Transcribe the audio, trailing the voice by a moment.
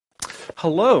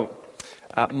Hello,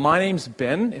 my name's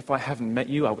Ben. If I haven't met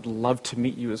you, I would love to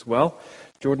meet you as well.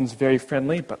 Jordan's very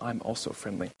friendly, but I'm also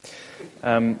friendly.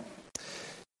 I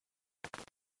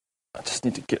just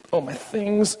need to get all my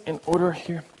things in order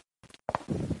here.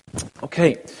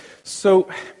 Okay, so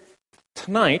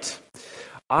tonight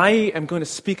I am going to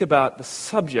speak about the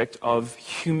subject of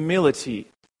humility.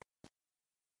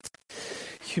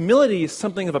 Humility is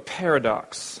something of a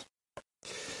paradox.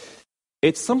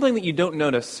 It's something that you don't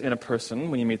notice in a person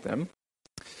when you meet them.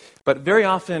 But very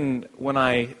often when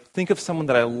I think of someone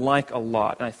that I like a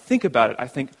lot, and I think about it, I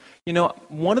think,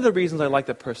 one of the reasons I like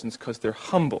that person is because they're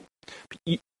humble.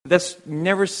 That's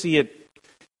never see it,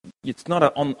 it's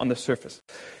not on the surface.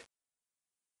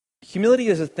 Humility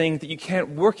is a thing that you can't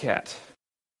work at.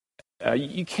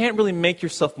 You can't really make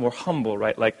yourself more humble,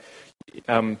 right? Like,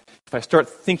 if I start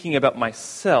thinking about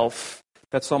myself,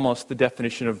 that's almost the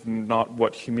definition of not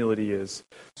what humility is.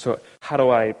 So how do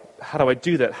I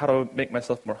do that? How do I make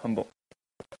myself more humble?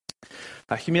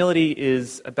 Humility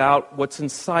is about what's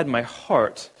inside my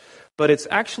heart, but it's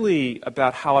actually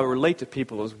about how I relate to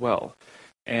people as well.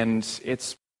 And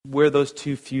it's where those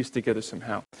two fuse together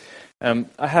somehow.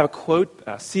 I have a quote.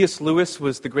 C.S. Lewis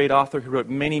was the great author who wrote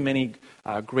many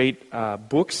great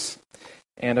books.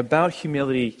 And about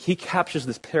humility, he captures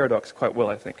this paradox quite well,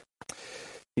 I think.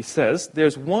 He says,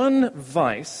 "There's one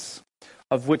vice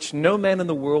of which no man in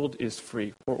the world is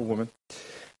free, or woman,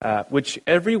 which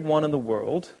every one in the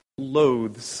world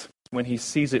loathes when he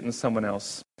sees it in someone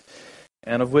else,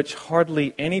 and of which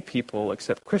hardly any people,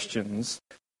 except Christians,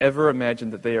 ever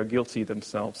imagine that they are guilty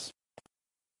themselves.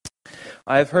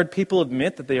 I have heard people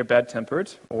admit that they are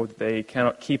bad-tempered, or that they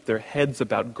cannot keep their heads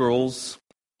about girls,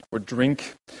 or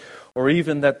drink, or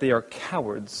even that they are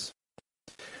cowards.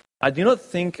 I do not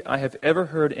think I have ever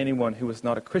heard anyone who is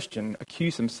not a Christian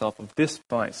accuse himself of this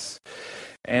vice.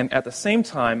 And at the same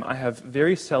time, I have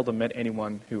very seldom met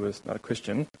anyone who is not a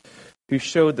Christian who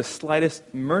showed the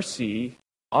slightest mercy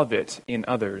of it in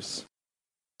others.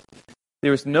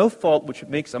 There is no fault which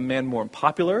makes a man more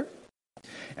unpopular,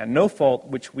 and no fault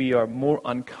which we are more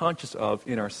unconscious of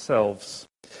in ourselves.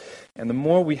 And the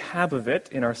more we have of it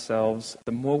in ourselves,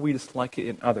 the more we dislike it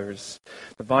in others.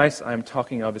 The vice I am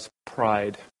talking of is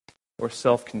pride, or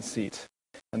self-conceit.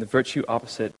 And the virtue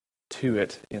opposite to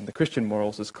it in the Christian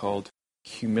morals is called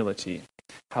humility."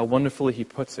 How wonderfully he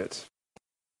puts it.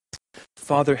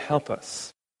 Father, help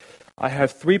us. I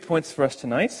have 3 points for us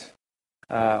tonight.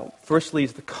 Firstly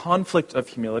is the conflict of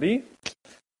humility,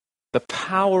 the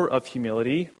power of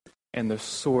humility, and the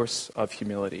source of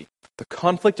humility. The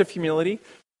conflict of humility,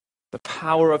 the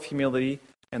power of humility,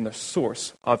 and the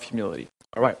source of humility.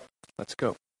 All right, let's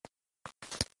go.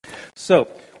 So,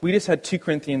 we just had 2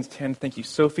 Corinthians 10. Thank you,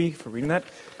 Sophie, for reading that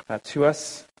to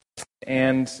us.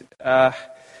 And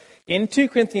in 2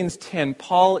 Corinthians 10,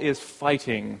 Paul is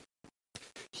fighting.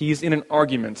 He's in an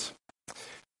argument.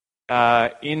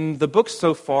 In the book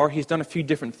so far, he's done a few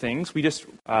different things. We just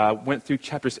went through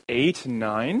chapters 8 and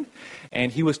 9,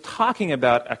 and he was talking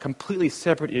about a completely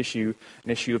separate issue,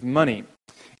 an issue of money.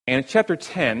 And in chapter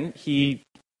 10, he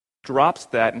drops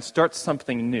that and starts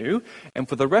something new. And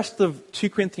for the rest of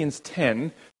 2 Corinthians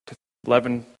 10 to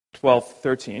 11, 12,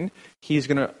 13, he's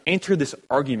going to enter this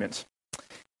argument.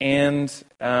 And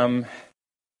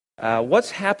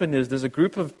what's happened is there's a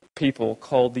group of people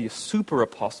called the super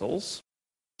apostles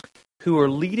who are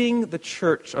leading the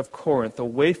church of Corinth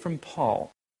away from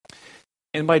Paul.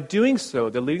 And by doing so,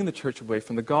 they're leading the church away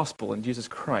from the gospel and Jesus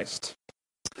Christ.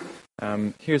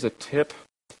 Here's a tip.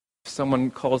 If someone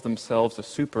calls themselves a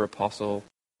super apostle,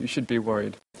 you should be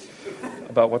worried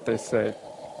about what they say.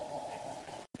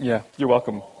 Yeah, you're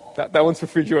welcome. That one's for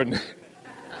free, Jordan.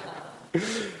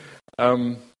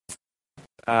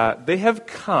 They have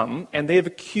come and they have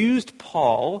accused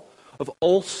Paul of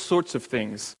all sorts of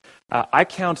things. I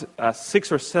count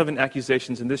 6 or 7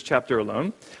 accusations in this chapter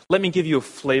alone. Let me give you a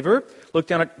flavor. Look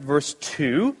down at verse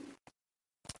 2.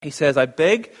 He says, "I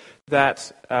beg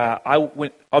that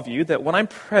of you, that when I'm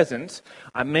present,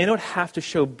 I may not have to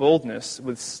show boldness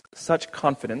with such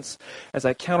confidence as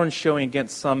I count on showing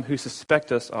against some who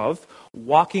suspect us of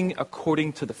walking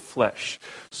according to the flesh."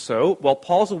 So, while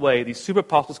Paul's away, these super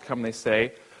apostles come and they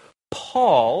say,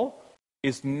 Paul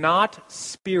is not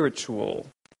spiritual.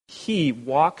 He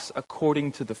walks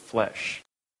according to the flesh.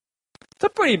 It's a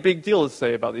pretty big deal to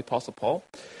say about the Apostle Paul.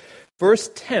 Verse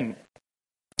 10.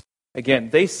 Again,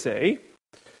 they say,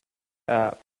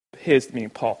 meaning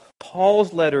Paul,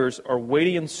 Paul's letters are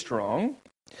weighty and strong,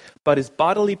 but his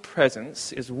bodily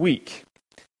presence is weak,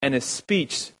 and his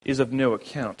speech is of no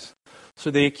account.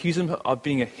 So they accuse him of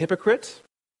being a hypocrite,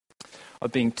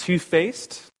 of being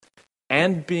two-faced,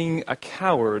 and being a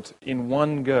coward in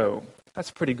one go.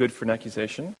 That's pretty good for an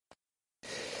accusation.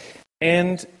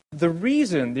 And the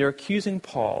reason they're accusing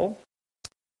Paul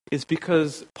is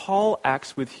because Paul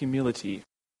acts with humility.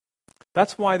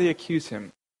 That's why they accuse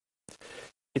him.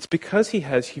 It's because he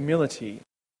has humility.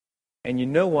 And you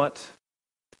know what?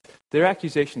 Their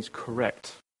accusation's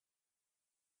correct.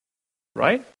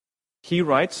 Right? He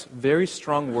writes very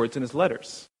strong words in his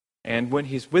letters. And when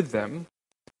he's with them,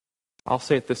 I'll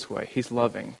say it this way, he's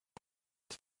loving.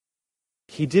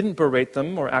 He didn't berate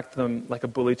them or act them like a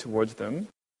bully towards them.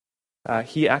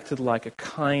 He acted like a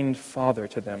kind father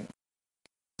to them.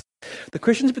 The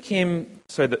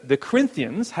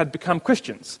Corinthians had become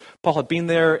Christians. Paul had been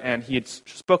there and he had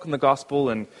spoken the gospel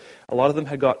and a lot of them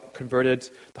had got converted.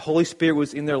 The Holy Spirit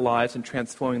was in their lives and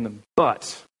transforming them.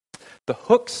 But the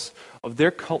hooks of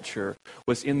their culture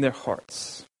was in their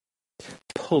hearts,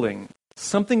 pulling.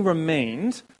 Something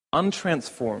remained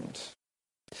untransformed.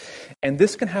 And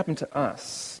this can happen to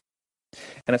us.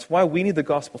 And it's why we need the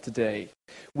gospel today.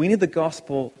 We need the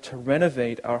gospel to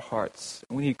renovate our hearts.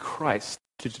 And we need Christ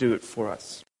to do it for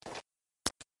us.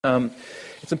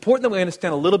 It's important that we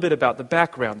understand a little bit about the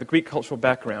background, the Greek cultural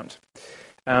background.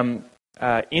 In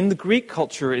the Greek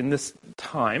culture in this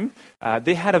time,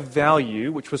 they had a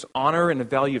value which was honor and a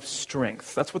value of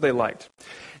strength. That's what they liked.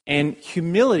 And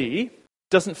humility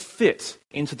doesn't fit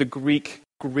into the Greek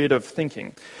grid of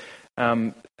thinking.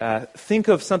 Think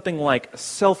of something like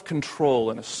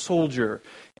self-control and a soldier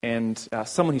and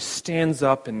someone who stands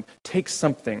up and takes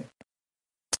something.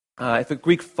 If a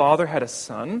Greek father had a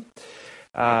son,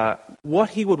 what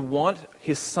he would want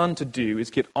his son to do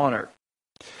is get honor.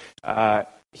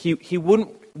 He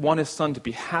wouldn't want his son to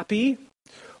be happy,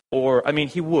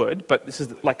 he would, but this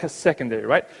is like a secondary,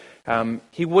 right?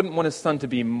 He wouldn't want his son to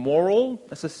be moral,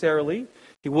 necessarily.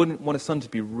 He wouldn't want his son to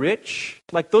be rich.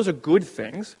 Like, those are good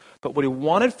things, but what he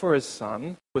wanted for his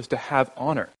son was to have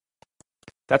honor.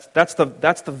 That's the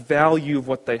value of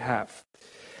what they have.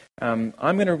 I'm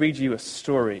going to read you a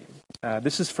story.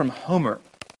 This is from Homer.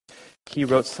 He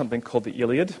wrote something called the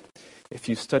Iliad. If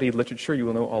you study literature, you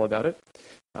will know all about it.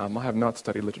 I have not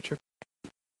studied literature.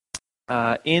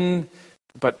 But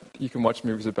you can watch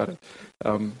movies about it.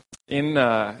 In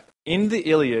the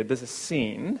Iliad, there's a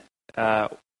scene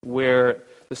where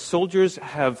the soldiers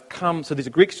have come, so these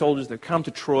are Greek soldiers, they've come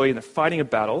to Troy and they're fighting a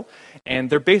battle, and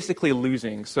they're basically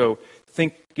losing. So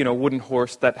think, wooden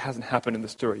horse, that hasn't happened in the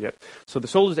story yet. So the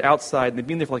soldiers are outside, and they've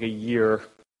been there for like a year,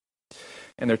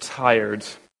 and they're tired.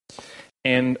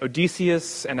 And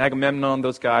Odysseus and Agamemnon,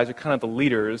 those guys, are kind of the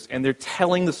leaders, and they're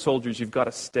telling the soldiers, you've got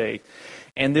to stay.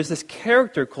 And there's this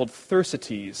character called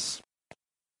Thersites.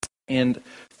 And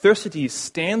Thersites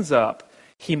stands up,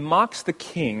 he mocks the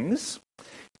kings,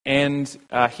 and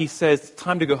he says, it's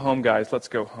time to go home, guys, let's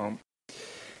go home.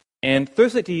 And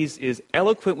Thersites is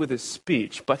eloquent with his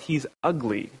speech, but he's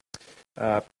ugly.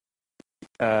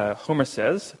 Homer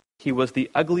says, he was the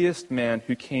ugliest man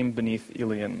who came beneath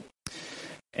Ilion.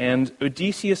 And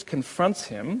Odysseus confronts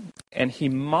him, and he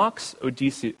mocks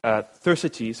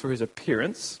Thersites for his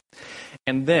appearance,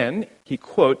 and then he,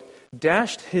 quote,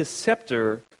 dashed his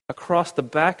scepter across the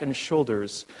back and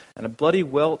shoulders, and a bloody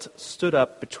welt stood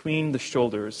up between the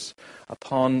shoulders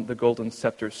upon the golden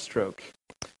scepter's stroke.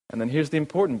 And then here's the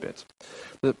important bit.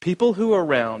 The people who are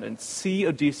around and see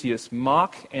Odysseus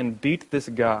mock and beat this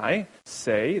guy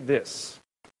say this,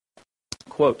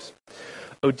 quote,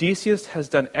 Odysseus has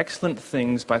done excellent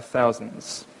things by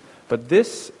thousands, but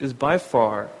this is by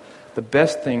far the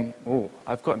best thing,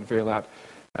 I've gotten very loud,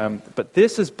 but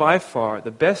this is by far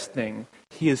the best thing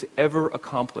he has ever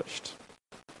accomplished.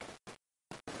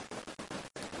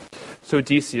 So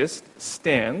Odysseus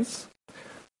stands,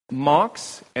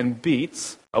 mocks and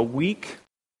beats a weak,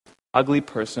 ugly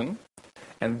person,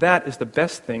 and that is the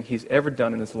best thing he's ever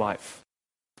done in his life.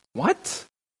 What?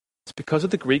 It's because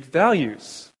of the Greek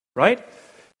values, right?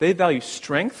 They value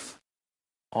strength,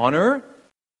 honor,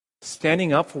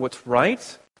 standing up for what's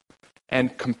right,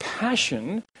 and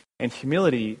compassion and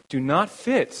humility do not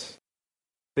fit.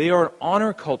 They are an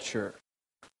honor culture,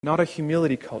 not a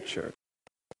humility culture.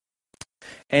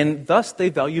 And thus they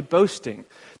value boasting.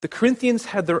 The Corinthians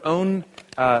had their own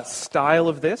style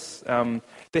of this.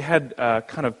 They had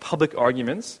kind of public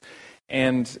arguments,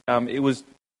 and it was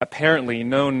apparently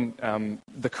known,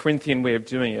 the Corinthian way of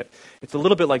doing it. It's a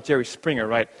little bit like Jerry Springer,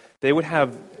 right? They would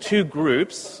have two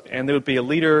groups, and there would be a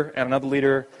leader and another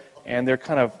leader, and they're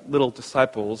kind of little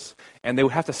disciples, and they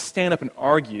would have to stand up and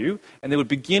argue, and they would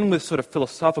begin with sort of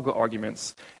philosophical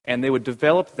arguments, and they would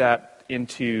develop that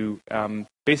into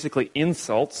basically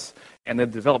insults, and they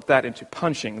developed that into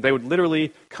punching. They would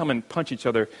literally come and punch each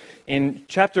other. In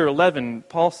chapter 11,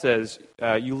 Paul says,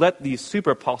 you let these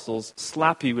super apostles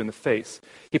slap you in the face.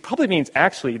 He probably means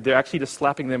they're actually just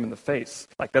slapping them in the face.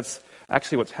 Like that's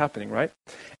actually what's happening, right?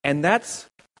 And that's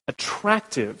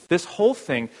attractive. This whole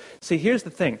thing, see, here's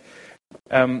the thing.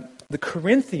 The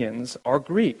Corinthians are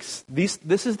Greeks.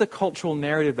 This is the cultural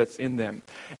narrative that's in them.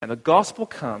 And the gospel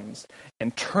comes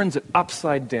and turns it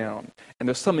upside down. And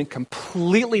there's something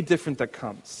completely different that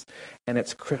comes. And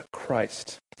it's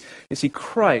Christ. You see,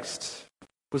 Christ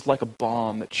was like a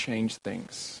bomb that changed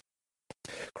things.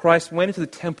 Christ went into the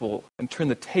temple and turned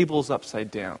the tables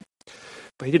upside down.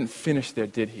 But he didn't finish there,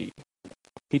 did he?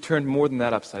 He turned more than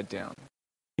that upside down.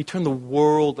 He turned the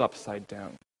world upside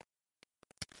down.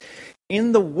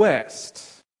 In the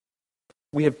West,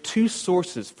 we have two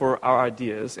sources for our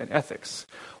ideas and ethics.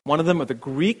 One of them are the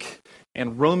Greek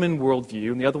and Roman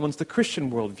worldview, and the other one's the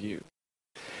Christian worldview.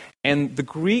 And the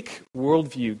Greek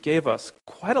worldview gave us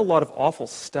quite a lot of awful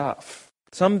stuff,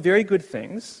 some very good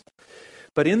things,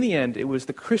 but in the end, it was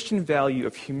the Christian value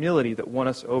of humility that won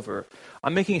us over.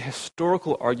 I'm making a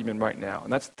historical argument right now,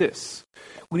 and that's this.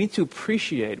 We need to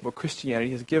appreciate what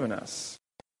Christianity has given us.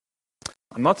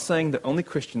 I'm not saying that only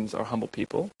Christians are humble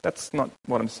people. That's not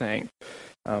what I'm saying,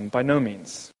 by no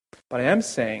means. But I am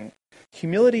saying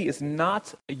humility is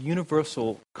not a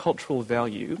universal cultural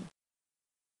value,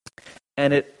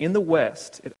 and in the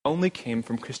West, it only came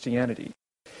from Christianity.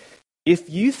 If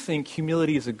you think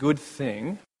humility is a good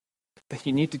thing, then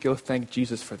you need to go thank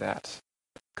Jesus for that,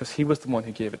 because he was the one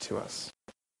who gave it to us.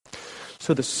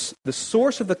 So the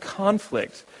source of the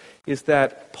conflict is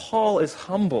that Paul is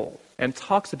humble and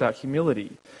talks about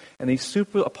humility, and these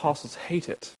super apostles hate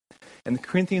it, and the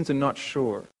Corinthians are not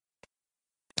sure.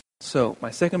 So my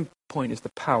second point is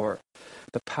the power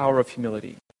of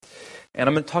humility. And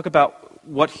I'm going to talk about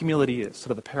what humility is, sort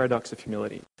of the paradox of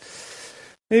humility.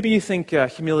 Maybe you think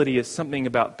humility is something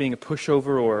about being a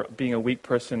pushover or being a weak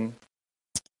person.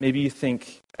 Maybe you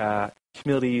think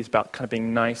humility is about kind of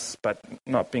being nice but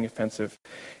not being offensive.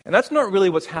 And that's not really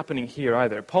what's happening here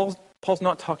either. Paul's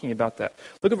not talking about that.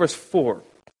 Look at verse 4.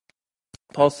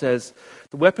 Paul says,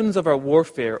 the weapons of our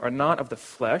warfare are not of the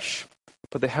flesh,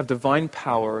 but they have divine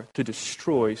power to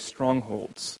destroy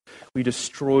strongholds. We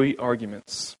destroy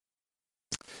arguments.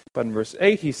 But in verse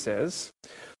 8 he says,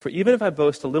 for even if I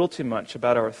boast a little too much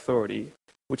about our authority,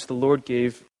 which the Lord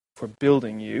gave for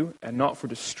building you and not for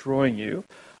destroying you,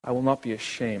 I will not be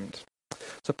ashamed.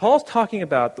 So Paul's talking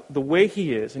about the way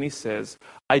he is, and he says,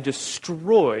 I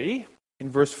destroy, in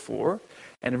verse 4,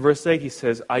 and in verse 8 he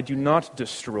says, I do not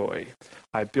destroy,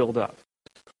 I build up.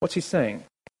 What's he saying?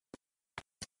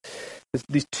 There's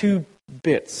these two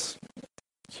bits.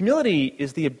 Humility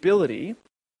is the ability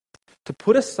to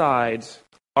put aside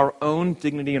our own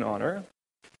dignity and honor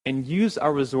and use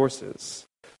our resources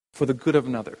for the good of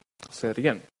another. I'll say it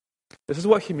again. This is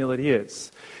what humility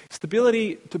is. It's the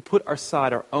ability to put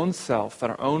aside our own self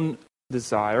and our own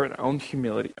desire and our own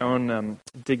humility, own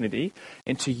dignity,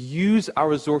 and to use our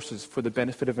resources for the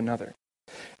benefit of another.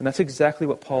 And that's exactly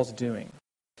what Paul's doing.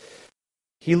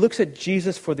 He looks at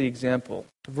Jesus for the example.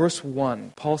 Verse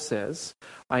 1, Paul says,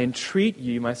 I entreat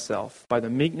you myself by the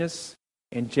meekness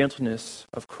and gentleness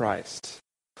of Christ.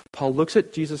 Paul looks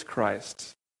at Jesus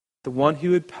Christ, the one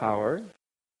who had power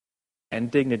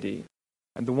and dignity,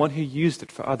 and the one who used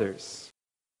it for others.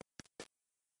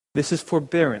 This is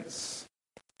forbearance.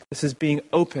 This is being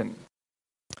open.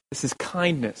 This is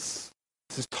kindness.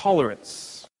 This is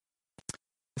tolerance.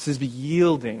 This is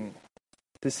yielding.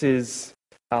 This is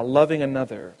loving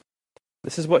another.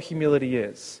 This is what humility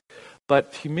is.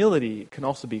 But humility can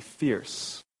also be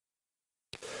fierce.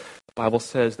 The Bible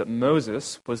says that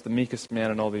Moses was the meekest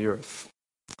man in all the earth.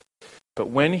 But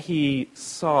when he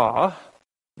saw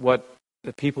what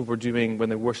the people were doing when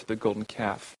they worshipped the golden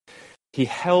calf, he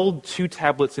held 2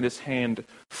 tablets in his hand,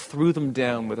 threw them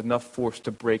down with enough force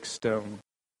to break stone.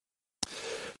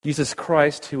 Jesus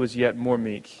Christ, who was yet more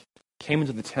meek, came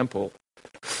into the temple,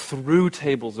 threw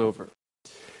tables over.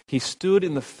 He stood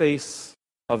in the face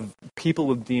of people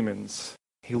with demons.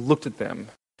 He looked at them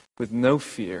with no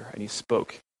fear, and he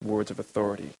spoke words of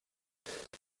authority.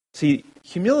 See,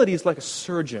 humility is like a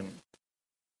surgeon.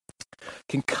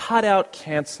 Can cut out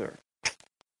cancer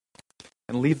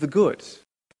and leave the good.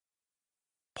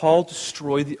 Paul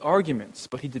destroyed the arguments,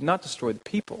 but he did not destroy the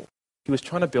people. He was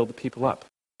trying to build the people up.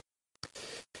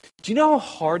 Do you know how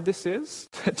hard this is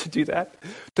to do that?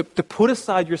 To put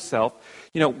aside yourself.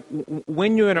 You know,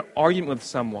 when you're in an argument with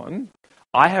someone,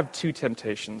 I have 2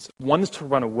 temptations. One is to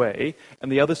run away,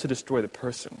 and the other is to destroy the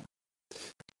person.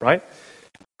 Right?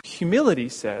 Humility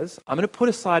says, I'm going to put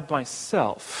aside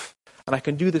myself, and I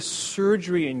can do this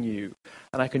surgery in you,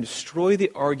 and I can destroy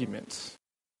the argument,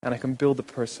 and I can build the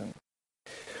person.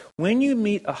 When you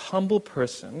meet a humble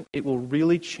person, it will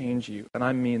really change you, and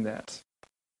I mean that.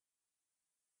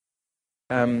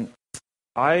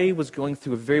 I was going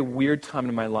through a very weird time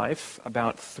in my life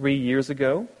about 3 years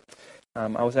ago.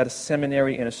 I was at a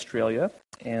seminary in Australia,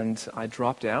 and I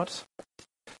dropped out.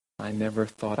 I never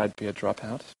thought I'd be a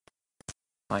dropout.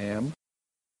 I am.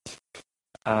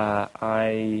 It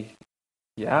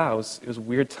was a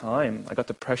weird time. I got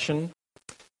depression.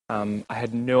 I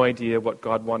had no idea what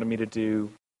God wanted me to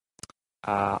do.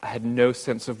 I had no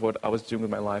sense of what I was doing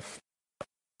with my life.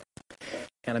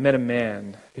 And I met a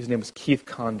man whose name was Keith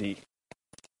Condy.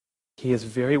 He has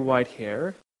very white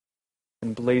hair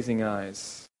and blazing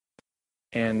eyes.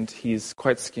 And he's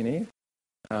quite skinny.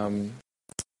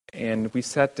 And we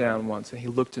sat down once, and he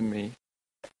looked at me,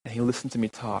 and he listened to me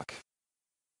talk.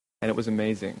 And it was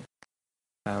amazing.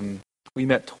 We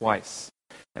met twice.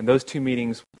 And those 2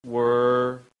 meetings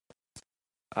were,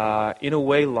 in a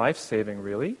way, life-saving,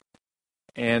 really.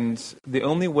 And the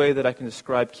only way that I can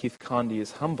describe Keith Condy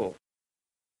is humble.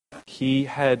 He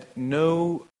had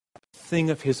no thing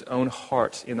of his own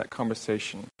heart in that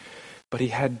conversation, but he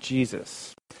had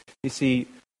Jesus. You see,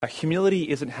 humility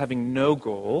isn't having no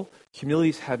goal. Humility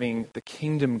is having the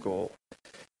kingdom goal.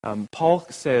 Paul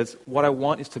says, what I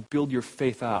want is to build your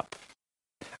faith up.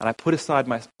 And I put aside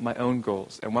my own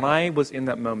goals. And when I was in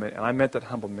that moment, and I met that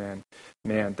humble man,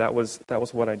 that was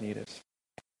what I needed.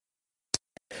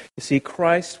 You see,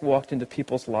 Christ walked into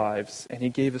people's lives, and he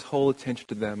gave his whole attention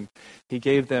to them. He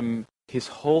gave them his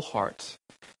whole heart,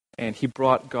 and he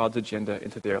brought God's agenda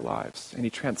into their lives, and he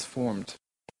transformed.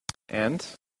 And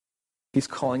he's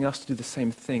calling us to do the same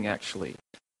thing, actually,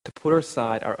 to put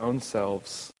aside our own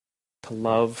selves, to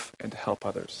love and to help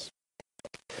others.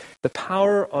 The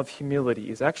power of humility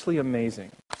is actually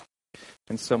amazing.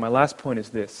 And so my last point is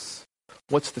this.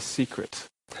 What's the secret?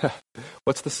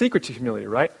 What's the secret to humility,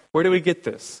 right? Where do we get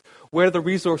this? Where do the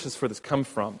resources for this come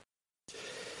from?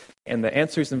 And the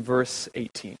answer is in verse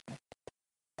 18.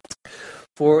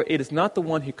 For it is not the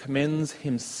one who commends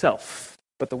himself,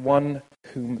 but the one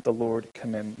whom the Lord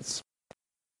commends.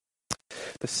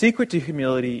 The secret to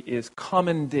humility is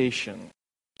commendation.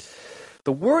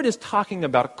 The word is talking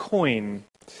about a coin,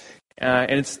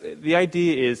 and the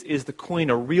idea is the coin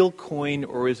a real coin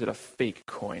or is it a fake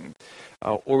coin?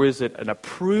 Or is it an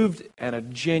approved and a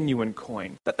genuine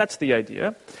coin? That's the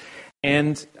idea.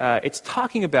 And it's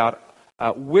talking about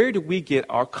where do we get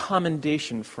our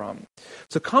commendation from?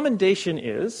 So commendation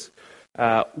is,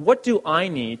 what do I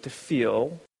need to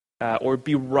feel or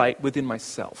be right within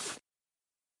myself?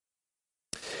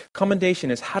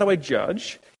 Commendation is, how do I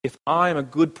judge if I am a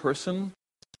good person,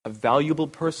 a valuable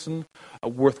person, a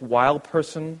worthwhile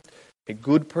person, a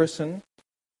good person?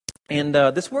 And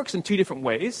this works in 2 different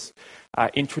ways.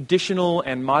 In traditional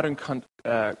and modern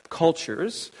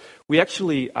cultures, we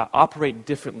actually operate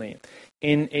differently.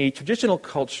 In a traditional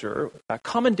culture,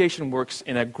 commendation works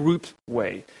in a group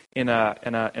way, in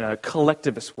a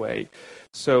collectivist way.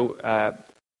 So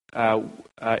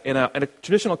in a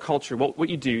traditional culture, what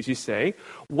you do is you say,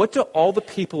 what do all the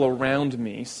people around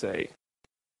me say?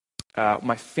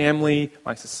 My family,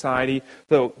 my society.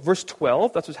 So verse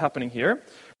 12, that's what's happening here.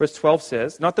 Verse 12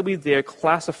 says, not that we dare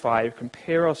classify or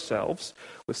compare ourselves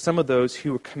with some of those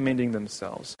who are commending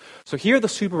themselves. So here are the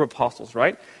super apostles,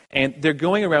 right? And they're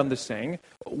going around this saying,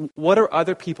 what are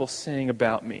other people saying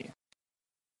about me?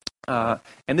 And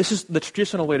this is the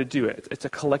traditional way to do it. It's a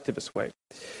collectivist way.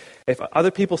 If other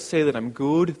people say that I'm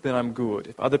good, then I'm good.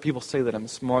 If other people say that I'm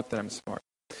smart, then I'm smart.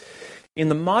 In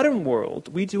the modern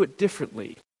world, we do it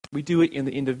differently. We do it in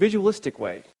the individualistic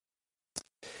way.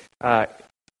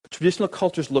 Traditional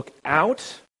cultures look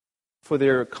out for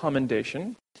their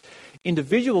commendation.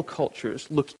 Individual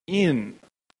cultures look in.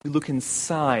 We look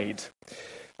inside.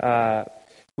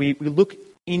 We look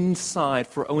inside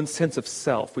for our own sense of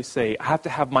self. We say, I have to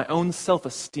have my own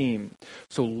self-esteem.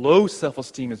 So low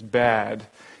self-esteem is bad,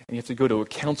 and you have to go to a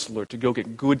counselor to go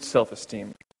get good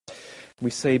self-esteem. We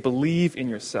say, believe in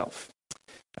yourself.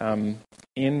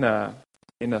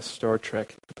 In a Star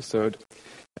Trek episode,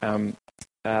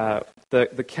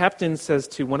 the captain says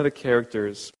to one of the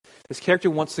characters, this character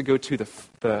wants to go to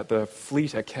the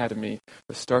Fleet Academy,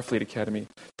 the Starfleet Academy,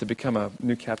 to become a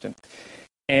new captain.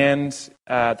 And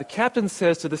the captain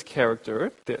says to this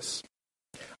character this,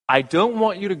 I don't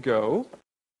want you to go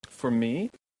for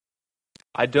me.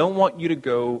 I don't want you to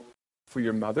go for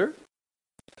your mother.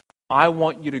 I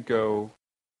want you to go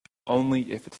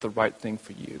only if it's the right thing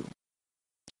for you.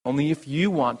 Only if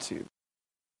you want to.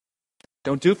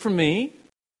 Don't do it for me.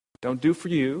 Don't do it for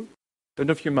you. Don't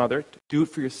do it for your mother. Do it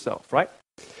for yourself, right?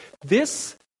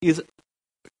 This is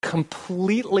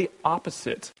completely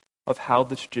opposite of how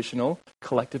the traditional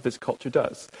collectivist culture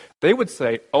does. They would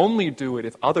say, only do it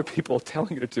if other people are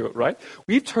telling you to do it, right?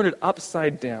 We've turned it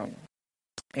upside down.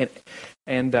 And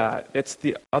it's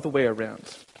the other way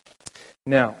around.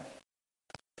 Now,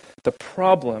 the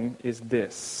problem is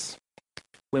this.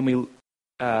 When we,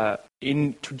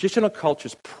 in traditional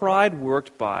cultures, pride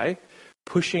worked by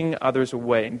pushing others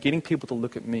away and getting people to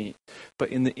look at me. But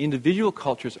in the individual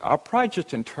cultures, our pride just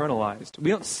internalized. We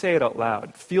don't say it out loud.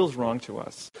 It feels wrong to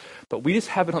us. But we just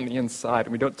have it on the inside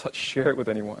and we don't share it with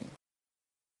anyone.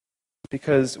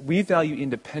 Because we value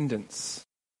independence.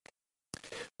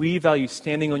 We value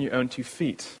standing on your own 2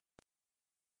 feet.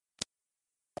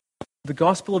 The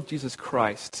gospel of Jesus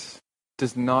Christ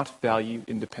does not value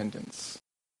independence.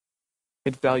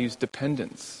 It values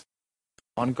dependence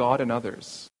on God and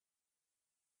others.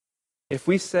 If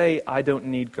we say, I don't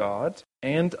need God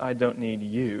and I don't need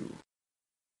you,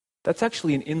 that's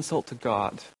actually an insult to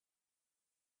God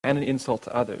and an insult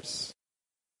to others.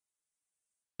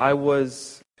 I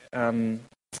was in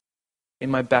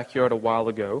my backyard a while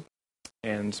ago,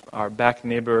 and our back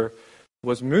neighbor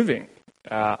was moving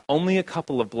only a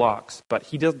couple of blocks, but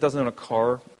he doesn't own a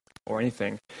car or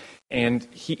anything. And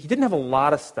he didn't have a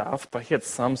lot of stuff, but he had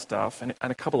some stuff and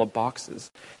a couple of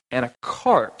boxes and a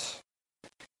cart.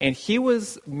 And he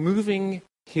was moving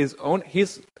his own,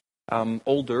 he's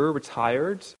older,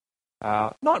 retired,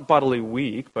 not bodily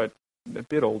weak, but a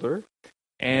bit older.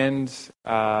 And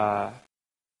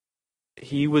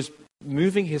he was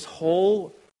moving his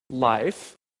whole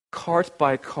life, cart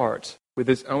by cart, with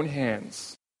his own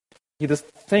hands. He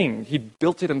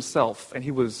built it himself, and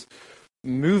he was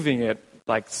moving it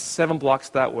like 7 blocks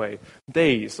that way,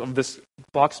 days of this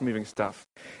box moving stuff.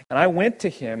 And I went to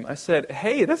him, I said,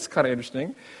 hey, that's kind of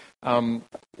interesting.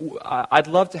 I'd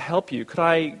love to help you.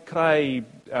 I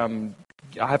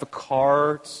have a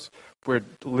car, we're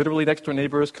literally next door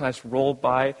neighbors, can I just roll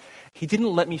by? He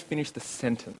didn't let me finish the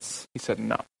sentence. He said,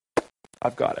 no,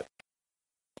 I've got it.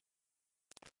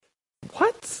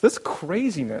 What? That's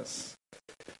craziness.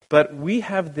 But we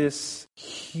have this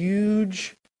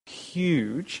huge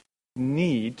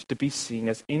need to be seen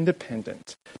as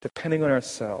independent, depending on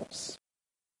ourselves.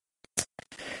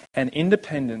 And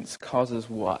independence causes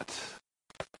what?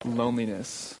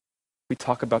 Loneliness. We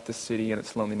talk about the city and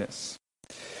its loneliness.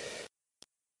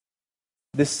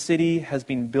 This city has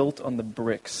been built on the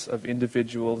bricks of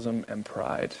individualism and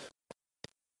pride.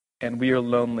 And we are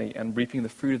lonely and reaping the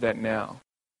fruit of that now.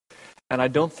 And I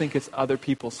don't think it's other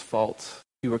people's fault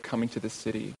who are coming to this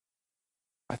city.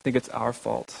 I think it's our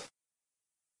fault.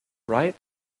 Right?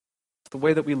 It's the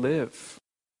way that we live.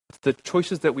 It's the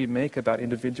choices that we make about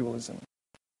individualism.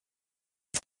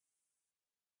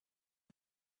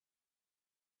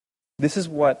 This is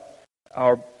what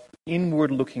our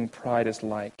inward-looking pride is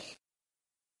like.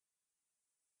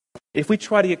 If we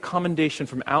try to get commendation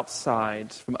from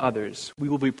outside, from others, we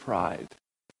will be prideful.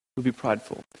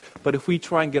 But if we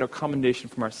try and get our commendation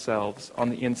from ourselves on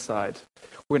the inside,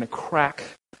 we're going to crack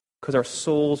because our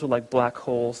souls are like black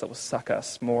holes that will suck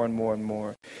us more and more and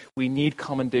more. We need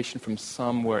commendation from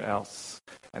somewhere else,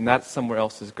 and that somewhere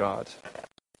else is God.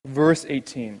 Verse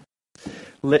 18.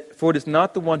 For it is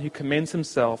not the one who commends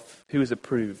himself who is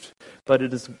approved, but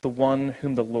it is the one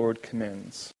whom the Lord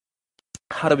commends.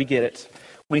 How do we get it?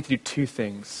 We need to do 2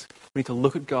 things. We need to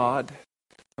look at God,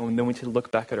 and then we need to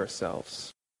look back at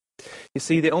ourselves. You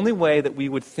see, the only way that we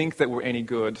would think that we're any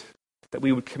good, that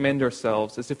we would commend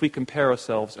ourselves, is if we compare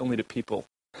ourselves only to people.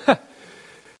 I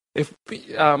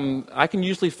can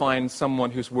usually find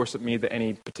someone who's worse at me than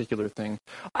any particular thing.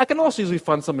 I can also usually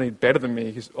find somebody better than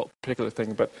me who's a particular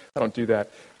thing, but I don't do that.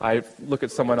 I look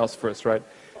at someone else first, right?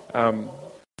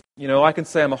 I can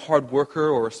say I'm a hard worker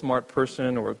or a smart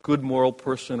person or a good moral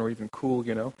person or even cool,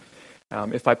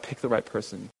 if I pick the right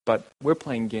person. But we're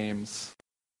playing games.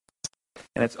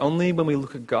 And it's only when we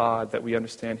look at God that we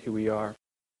understand who we are.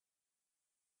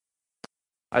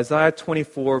 Isaiah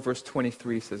 24, verse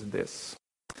 23 says this: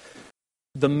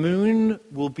 the moon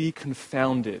will be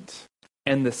confounded,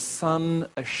 and the sun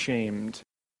ashamed,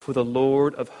 for the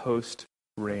Lord of hosts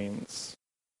reigns.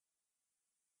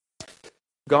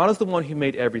 God is the one who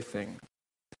made everything.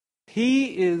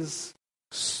 He is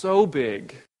so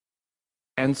big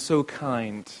and so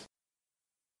kind.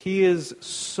 He is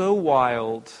so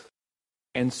wild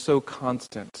and so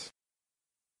constant.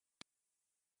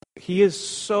 He is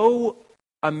so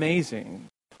amazing.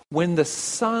 When the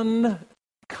sun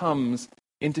comes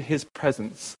into his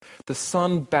presence, the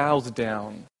sun bows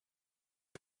down,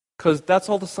 because that's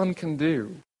all the sun can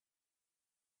do.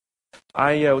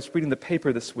 I was reading the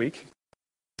paper this week.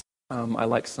 I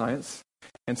like science.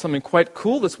 And something quite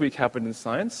cool this week happened in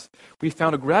science. We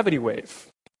found a gravity wave.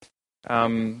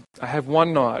 I have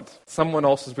one nod. Someone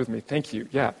else is with me. Thank you.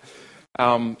 Yeah.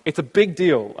 It's a big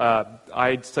deal.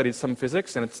 I studied some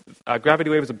physics, and gravity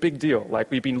wave is a big deal. Like,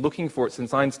 we've been looking for it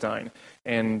since Einstein.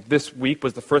 And this week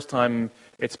was the first time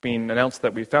it's been announced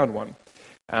that we found one.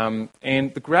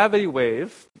 And the gravity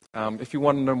wave, if you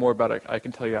want to know more about it, I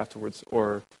can tell you afterwards,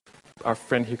 or our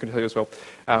friend here can tell you as well.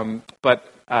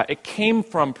 But it came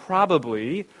from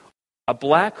probably a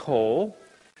black hole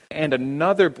and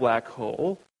another black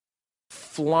hole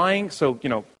flying. So,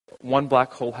 one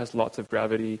black hole has lots of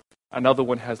gravity, another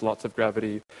one has lots of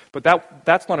gravity. But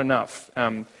that's not enough.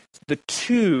 The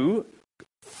two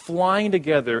flying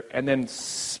together and then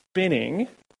spinning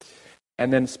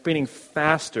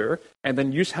faster, and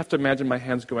then you just have to imagine my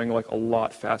hands going like a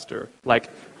lot faster, like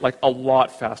a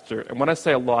lot faster. And when I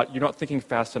say a lot, you're not thinking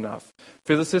fast enough.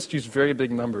 Physicists use very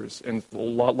big numbers and a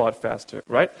lot faster,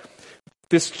 right?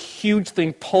 This huge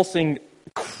thing pulsing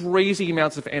crazy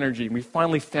amounts of energy. We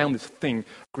finally found this thing,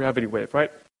 gravity wave,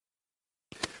 right?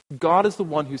 God is the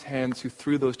one who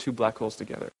threw those two black holes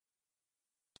together,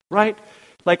 right?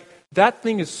 Like, that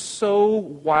thing is so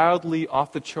wildly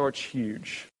off the charts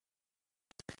huge.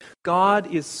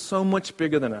 God is so much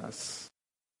bigger than us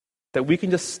that we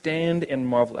can just stand and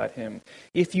marvel at him.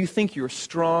 If you think you're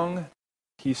strong,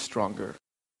 he's stronger.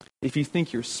 If you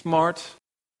think you're smart,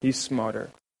 he's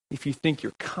smarter. If you think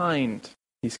you're kind,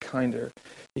 he's kinder.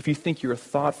 If you think you're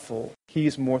thoughtful,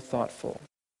 he's more thoughtful.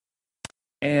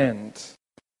 And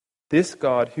this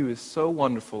God, who is so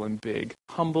wonderful and big,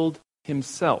 humbled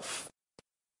himself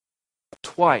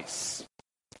twice.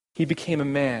 He became a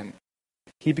man.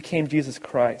 He became Jesus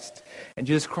Christ. And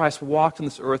Jesus Christ walked on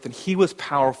this earth, and he was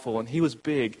powerful, and he was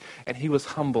big, and he was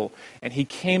humble. And he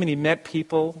came and he met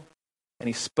people, and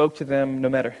he spoke to them no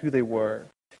matter who they were.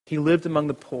 He lived among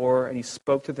the poor, and he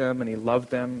spoke to them, and he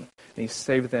loved them, and he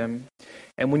saved them.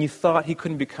 And when you thought he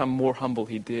couldn't become more humble,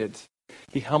 he did.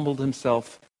 He humbled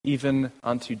himself even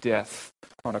unto death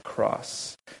on a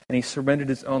cross. And he surrendered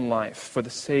his own life for the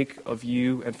sake of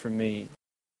you and for me.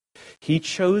 He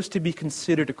chose to be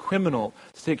considered a criminal,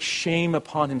 to take shame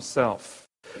upon himself,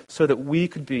 so that we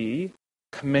could be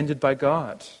commended by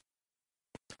God.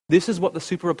 This is what the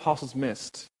super apostles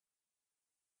missed.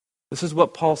 This is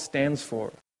what Paul stands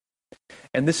for.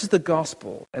 And this is the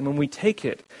gospel. And when we take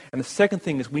it, and the second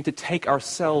thing is we need to take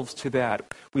ourselves to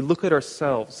that. We look at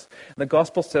ourselves. And the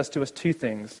gospel says to us two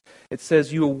things. It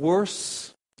says, you are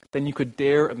worse than you could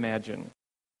dare imagine.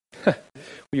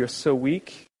 We are so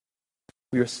weak.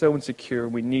 We are so insecure.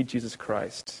 We need Jesus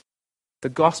Christ. The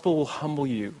gospel will humble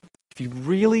you. If you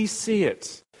really see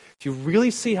it, if you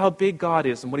really see how big God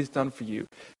is and what he's done for you,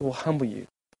 it will humble you.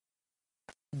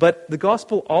 But the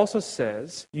gospel also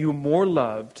says you are more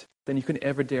loved than you can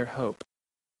ever dare hope.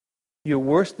 You are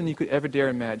worse than you could ever dare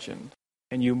imagine.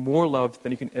 And you are more loved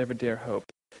than you can ever dare hope.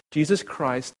 Jesus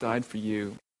Christ died for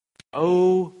you.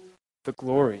 Oh, the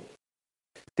glory.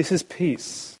 This is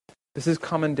peace. This is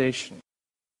commendation.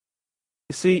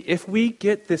 You see, if we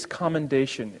get this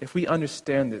commendation, if we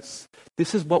understand this,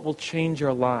 this is what will change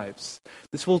our lives.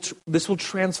 This will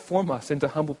transform us into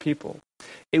humble people.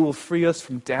 It will free us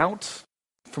from doubt,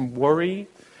 from worry.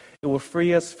 It will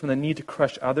free us from the need to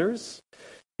crush others.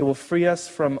 It will free us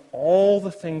from all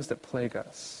the things that plague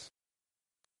us.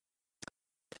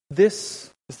 This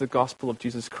is the gospel of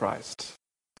Jesus Christ,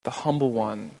 the humble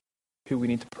one who we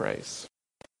need to praise.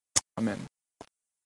 Amen.